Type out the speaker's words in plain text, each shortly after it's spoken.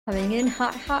Coming in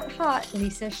hot, hot, hot,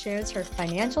 Lisa shares her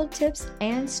financial tips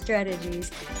and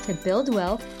strategies to build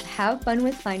wealth, have fun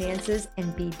with finances,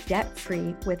 and be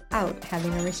debt-free without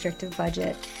having a restrictive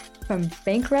budget. From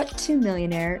bankrupt to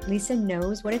millionaire, Lisa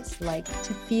knows what it's like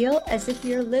to feel as if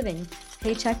you're living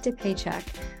paycheck to paycheck.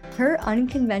 Her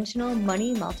unconventional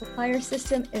money multiplier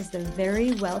system is the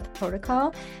very wealth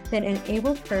protocol that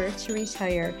enabled her to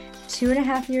retire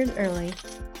 2.5 years early,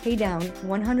 pay down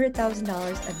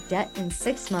 $100,000 of debt in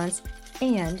 6 months,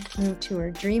 and move to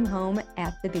her dream home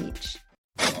at the beach.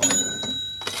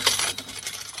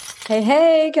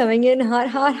 Hey, coming in hot,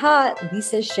 hot, hot.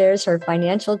 Lisa shares her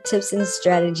financial tips and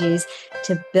strategies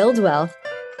to build wealth,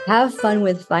 have fun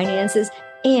with finances,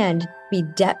 and be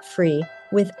debt-free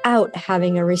without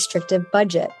having a restrictive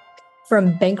budget.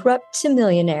 From bankrupt to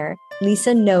millionaire,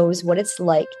 Lisa knows what it's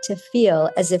like to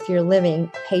feel as if you're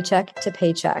living paycheck to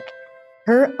paycheck.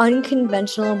 Her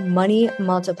unconventional money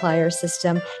multiplier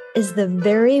system is the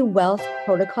very wealth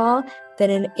protocol that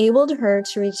enabled her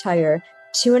to retire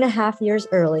 2.5 years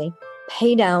early,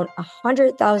 pay down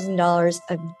 $100,000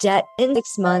 of debt in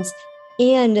 6 months,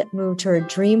 and move to her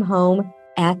dream home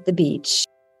at the beach.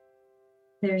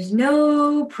 There's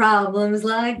no problems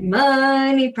like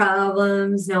money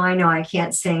problems. No, I know I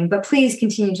can't sing, but please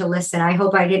continue to listen. I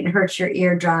hope I didn't hurt your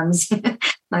eardrums.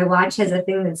 My watch has a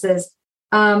thing that says,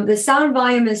 the sound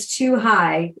volume is too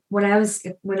high. When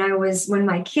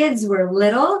my kids were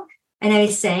little and I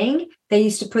sang, they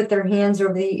used to put their hands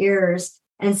over the ears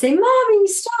and say, "Mommy,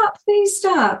 stop, please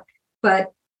stop."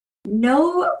 But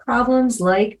no problems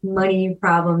like money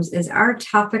problems is our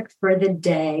topic for the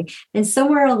day. And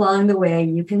somewhere along the way,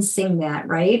 you can sing that,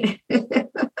 right?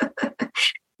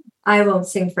 I won't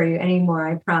sing for you anymore,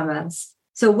 I promise.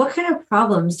 So what kind of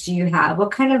problems do you have?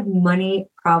 What kind of money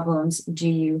problems do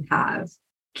you have?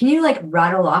 Can you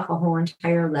rattle off a whole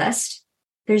entire list?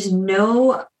 There's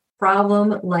no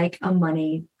problem like a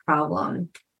money problem.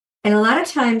 And a lot of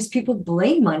times people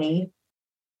blame money.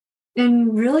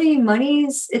 And really,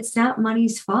 it's not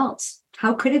money's fault.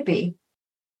 How could it be?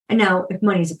 And now, if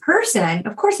money's a person,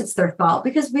 of course it's their fault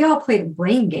because we all play the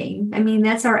blame game. I mean,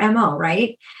 that's our MO,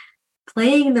 right?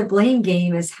 Playing the blame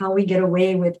game is how we get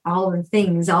away with all the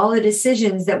things, all the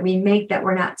decisions that we make that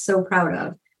we're not so proud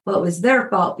of. Well, it was their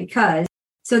fault because.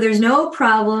 So there's no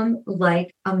problem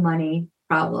like a money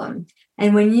problem.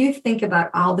 And when you think about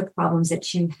all the problems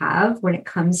that you have when it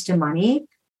comes to money,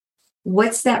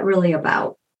 what's that really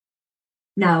about?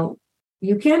 Now,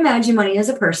 you can imagine money as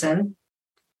a person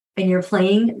and you're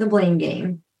playing the blame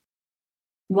game.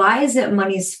 Why is it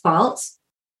money's fault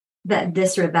that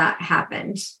this or that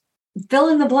happened? Fill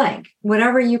in the blank,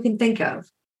 whatever you can think of.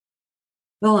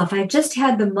 Well, if I just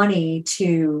had the money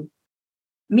to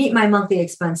meet my monthly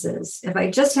expenses, if I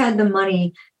just had the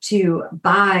money to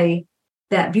buy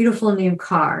that beautiful new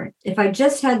car, if I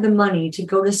just had the money to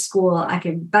go to school, I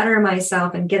could better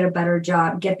myself and get a better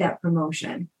job, get that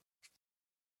promotion.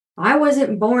 I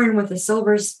wasn't born with a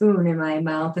silver spoon in my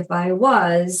mouth. If I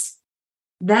was,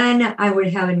 then I would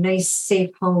have a nice,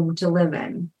 safe home to live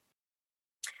in.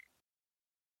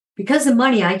 Because of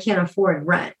money, I can't afford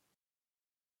rent.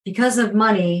 Because of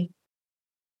money,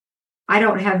 I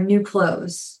don't have new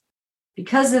clothes.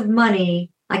 Because of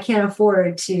money, I can't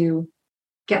afford to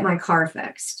get my car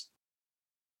fixed.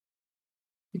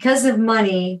 Because of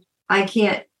money, I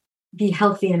can't be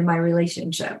healthy in my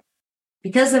relationship.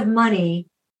 Because of money,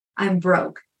 I'm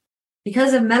broke.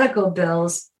 Because of medical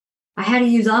bills, I had to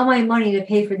use all my money to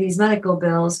pay for these medical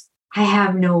bills. I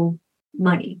have no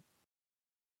money.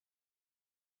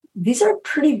 These are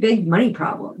pretty big money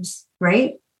problems,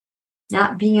 right?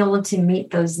 Not being able to meet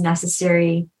those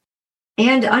necessary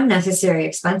and unnecessary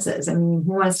expenses. I mean,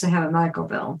 who wants to have a medical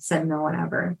bill? Said no one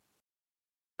ever.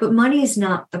 But money is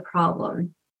not the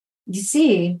problem. You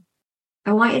see,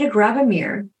 I want you to grab a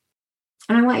mirror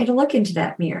and I want you to look into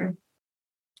that mirror.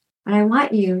 And I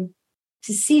want you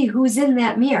to see who's in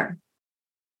that mirror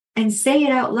and say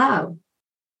it out loud.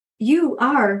 You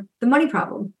are the money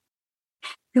problem.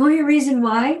 The only reason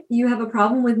why you have a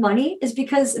problem with money is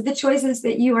because of the choices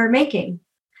that you are making.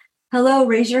 Hello,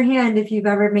 raise your hand if you've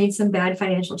ever made some bad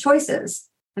financial choices.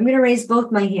 I'm going to raise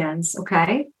both my hands,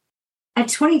 okay? At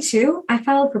 22, I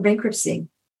filed for bankruptcy.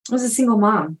 I was a single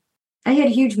mom. I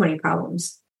had huge money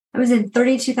problems. I was in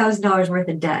 $32,000 worth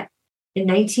of debt in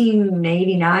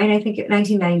 1989, I think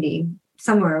 1990,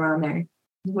 somewhere around there,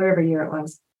 whatever year it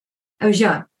was. I was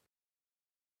young.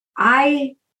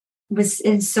 I was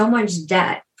in so much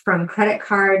debt from credit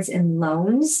cards and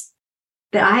loans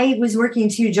that I was working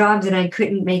 2 jobs and I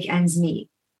couldn't make ends meet.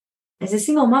 As a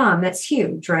single mom, that's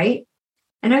huge, right?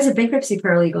 And I was a bankruptcy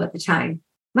paralegal at the time.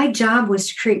 My job was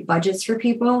to create budgets for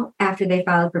people after they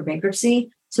filed for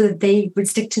bankruptcy so that they would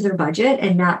stick to their budget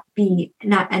and not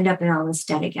end up in all this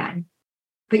debt again.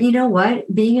 But you know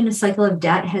what? Being in a cycle of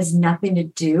debt has nothing to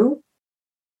do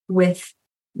with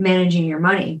managing your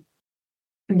money.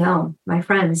 No, my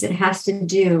friends, it has to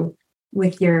do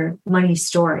with your money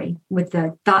story, with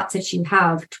the thoughts that you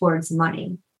have towards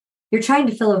money. You're trying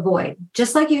to fill a void.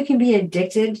 Just like you can be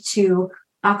addicted to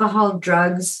alcohol,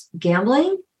 drugs,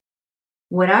 gambling,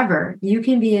 whatever, you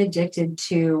can be addicted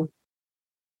to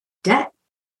debt.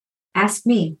 Ask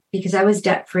me, because I was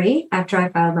debt free after I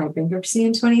filed my bankruptcy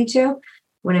in 22.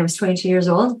 When I was 22 years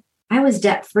old, I was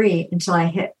debt free until I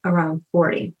hit around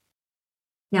 40.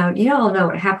 Now, you all know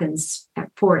what happens at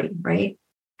 40, right?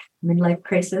 Midlife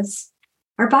crisis.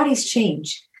 Our bodies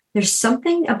change. There's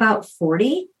something about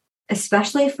 40,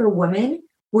 especially for women,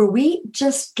 where we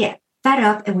just get fed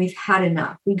up and we've had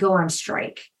enough. We go on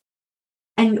strike.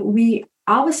 And we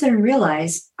all of a sudden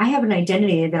realize I have an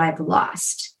identity that I've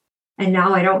lost. And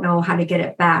now I don't know how to get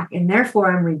it back. And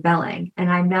therefore I'm rebelling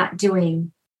and I'm not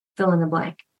doing fill in the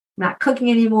blank. I'm not cooking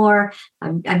anymore.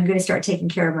 I'm going to start taking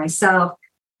care of myself,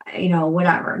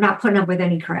 whatever, not putting up with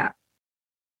any crap.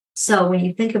 So when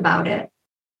you think about it,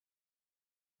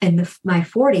 in my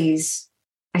 40s,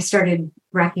 I started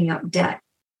racking up debt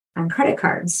on credit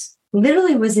cards,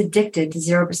 literally was addicted to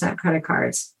 0% credit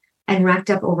cards and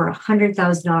racked up over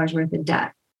 $100,000 worth of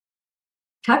debt.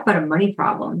 Talk about a money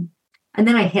problem. And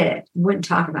then I hid it, wouldn't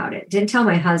talk about it, didn't tell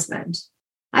my husband.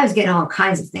 I was getting all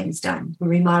kinds of things done,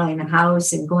 remodeling the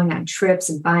house and going on trips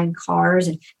and buying cars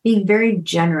and being very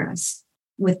generous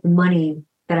with the money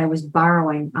that I was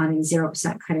borrowing on these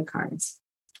 0% credit cards.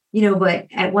 But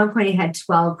at one point I had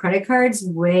 12 credit cards,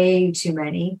 way too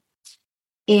many.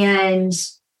 And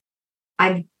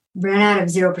I ran out of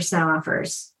 0%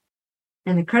 offers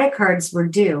and the credit cards were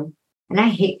due. And I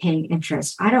hate paying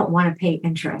interest. I don't want to pay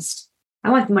interest. I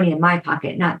want the money in my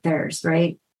pocket, not theirs,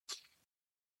 right?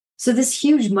 So this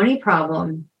huge money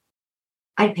problem,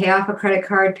 I'd pay off a credit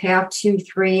card, pay off 2,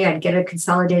 3, I'd get a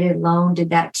consolidated loan, did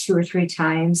that 2 or 3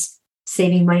 times,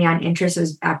 saving money on interest. It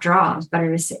was, after all, it was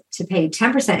better to pay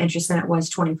 10% interest than it was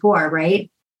 24,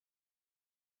 right?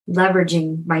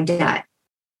 Leveraging my debt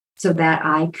so that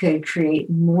I could create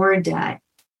more debt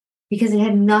because it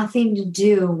had nothing to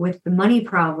do with the money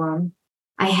problem.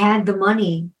 I had the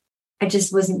money. I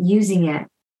just wasn't using it.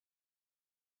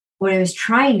 What I was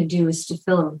trying to do was to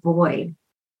fill a void.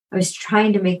 I was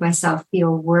trying to make myself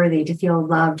feel worthy, to feel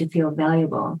loved, to feel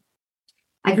valuable.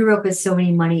 I grew up with so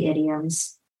many money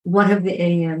idioms. One of the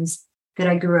idioms that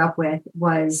I grew up with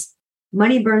was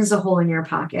money burns a hole in your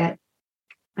pocket.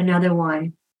 Another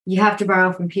one, you have to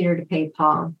borrow from Peter to pay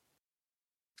Paul.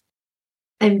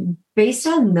 And based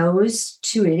on those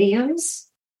 2 idioms,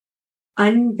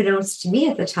 unbeknownst to me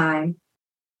at the time,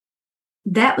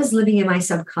 that was living in my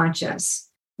subconscious.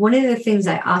 One of the things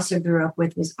I also grew up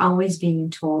with was always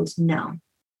being told no.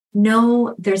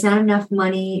 No, there's not enough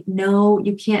money. No,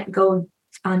 you can't go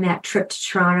on that trip to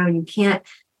Toronto. You can't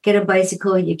get a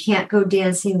bicycle. You can't go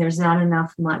dancing. There's not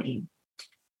enough money.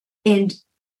 And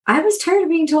I was tired of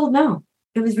being told no.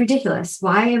 It was ridiculous.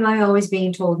 Why am I always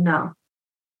being told no?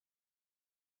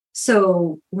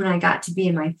 So when I got to be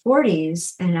in my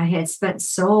 40s and I had spent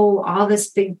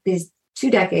these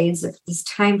 2 decades of this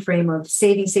time frame of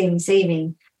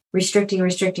saving,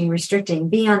 restricting,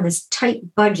 being on this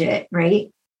tight budget,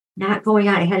 right? Not going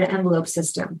out. I had an envelope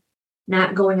system,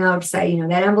 not going outside.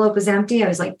 That envelope was empty. I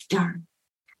was like, darn.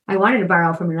 I wanted to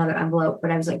borrow from another envelope,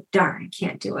 but I was like, darn, I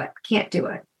can't do it.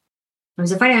 I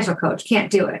was a financial coach.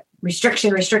 Can't do it.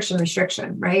 Restriction,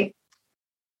 right?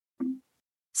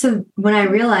 So when I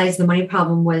realized the money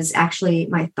problem was actually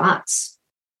my thoughts,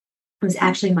 it was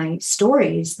actually my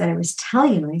stories that I was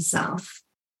telling myself.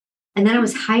 And then I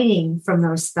was hiding from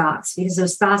those thoughts because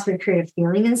those thoughts would create a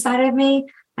feeling inside of me.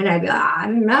 And I'd be,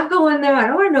 I'm not going there. I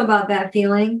don't want to know about that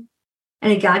feeling.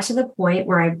 And it got to the point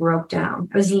where I broke down.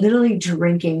 I was literally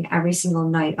drinking every single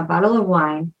night a bottle of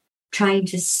wine, trying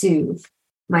to soothe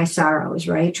my sorrows,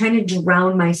 right? Trying to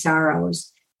drown my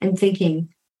sorrows and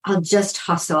thinking, I'll just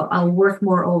hustle. I'll work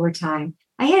more overtime.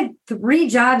 I had 3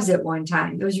 jobs at one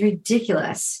time. It was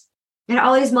ridiculous. I had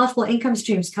all these multiple income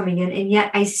streams coming in, and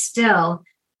yet I still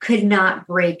could not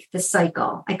break the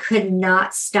cycle. I could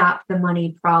not stop the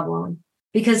money problem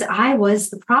because I was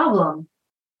the problem.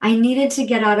 I needed to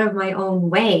get out of my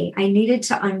own way. I needed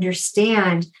to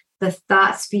understand the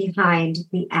thoughts behind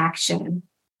the action.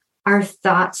 Our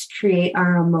thoughts create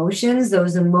our emotions.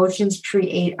 Those emotions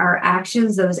create our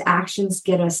actions. Those actions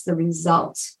get us the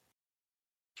results.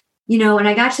 And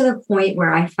I got to the point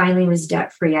where I finally was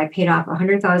debt free. I paid off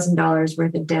 $100,000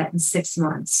 worth of debt in 6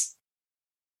 months.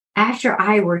 after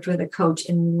I worked with a coach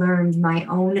and learned my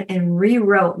own and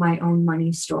rewrote my own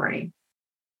money story.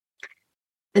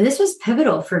 And this was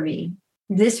pivotal for me.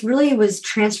 This really was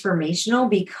transformational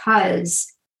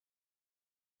because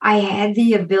I had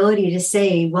the ability to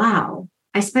say, wow,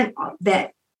 I spent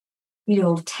that,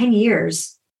 10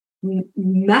 years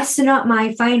messing up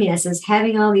my finances,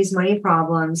 having all these money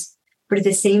problems. But at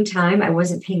the same time, I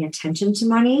wasn't paying attention to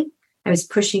money. I was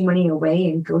pushing money away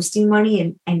and ghosting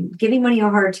money and giving money a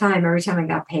hard time every time I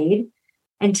got paid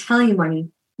and telling money,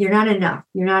 you're not enough,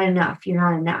 you're not enough, you're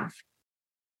not enough.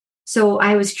 So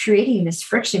I was creating this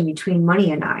friction between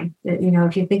money and I.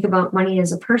 If you think about money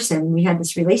as a person, we had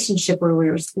this relationship where we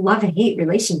were love and hate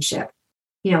relationship,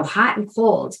 hot and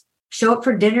cold, show up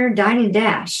for dinner, dine and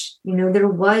dash. There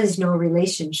was no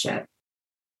relationship.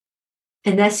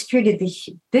 And that's created the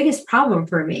biggest problem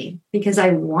for me because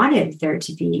I wanted there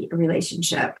to be a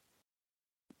relationship.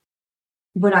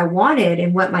 What I wanted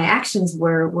and what my actions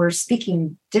were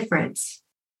speaking different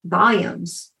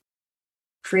volumes,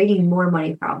 creating more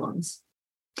money problems.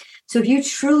 So if you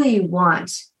truly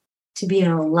want to be in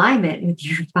alignment with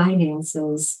your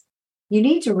finances, you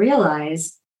need to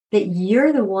realize that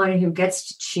you're the one who gets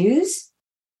to choose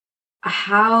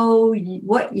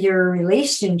what your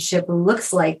relationship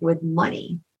looks like with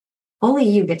money. Only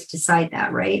you get to decide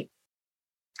that, right?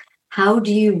 How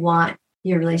do you want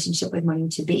your relationship with money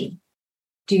to be?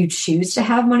 Do you choose to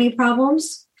have money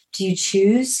problems? Do you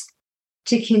choose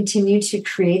to continue to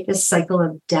create this cycle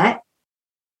of debt,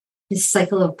 this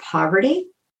cycle of poverty?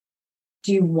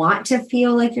 Do you want to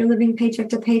feel like you're living paycheck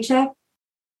to paycheck?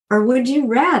 Or would you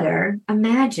rather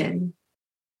imagine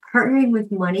partnering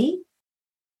with money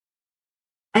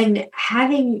and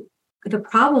having the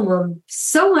problem of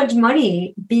so much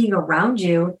money being around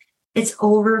you, it's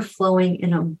overflowing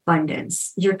in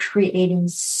abundance. You're creating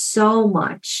so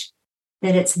much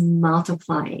that it's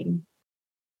multiplying.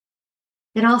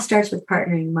 It all starts with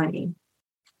partnering money.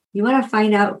 You want to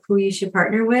find out who you should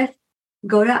partner with?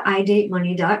 Go to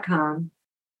idatemoney.com.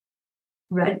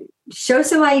 Show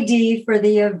some ID for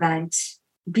the event.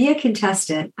 Be a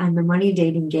contestant on the money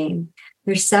dating game.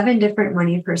 There's 7 different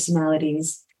money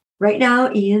personalities. Right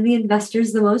now, Ian the Investor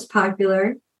is the most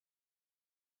popular.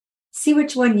 See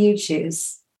which one you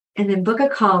choose and then book a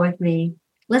call with me.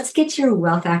 Let's get your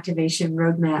wealth activation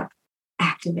roadmap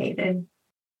activated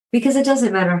because it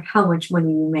doesn't matter how much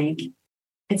money you make.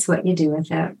 It's what you do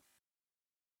with it.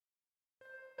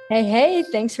 Hey,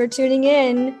 thanks for tuning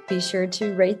in. Be sure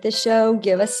to rate the show,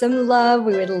 give us some love.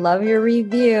 We would love your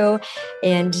review.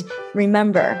 And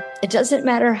remember, it doesn't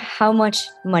matter how much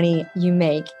money you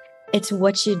make. It's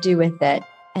what you do with it.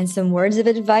 And some words of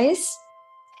advice,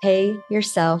 pay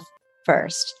yourself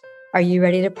first. Are you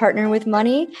ready to partner with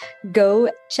money?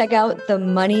 Go check out the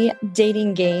money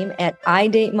dating game at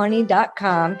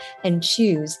idatemoney.com and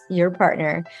choose your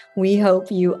partner. We hope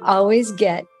you always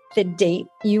get the date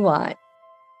you want.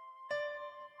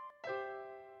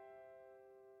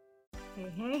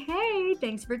 Hey,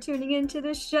 thanks for tuning into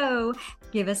the show.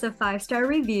 Give us a 5-star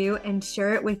review and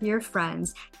share it with your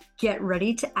friends. Get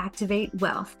ready to activate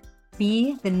wealth.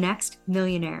 Be the next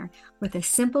millionaire with a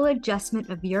simple adjustment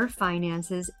of your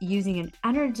finances using an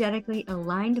energetically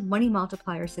aligned money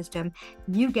multiplier system.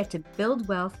 You get to build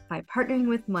wealth by partnering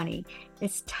with money.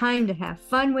 It's time to have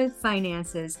fun with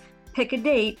finances. Pick a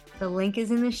date. The link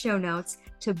is in the show notes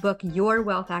to book your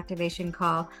wealth activation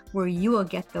call where you will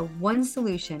get the one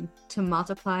solution to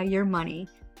multiply your money.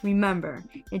 Remember,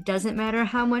 it doesn't matter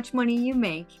how much money you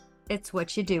make. It's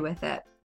what you do with it.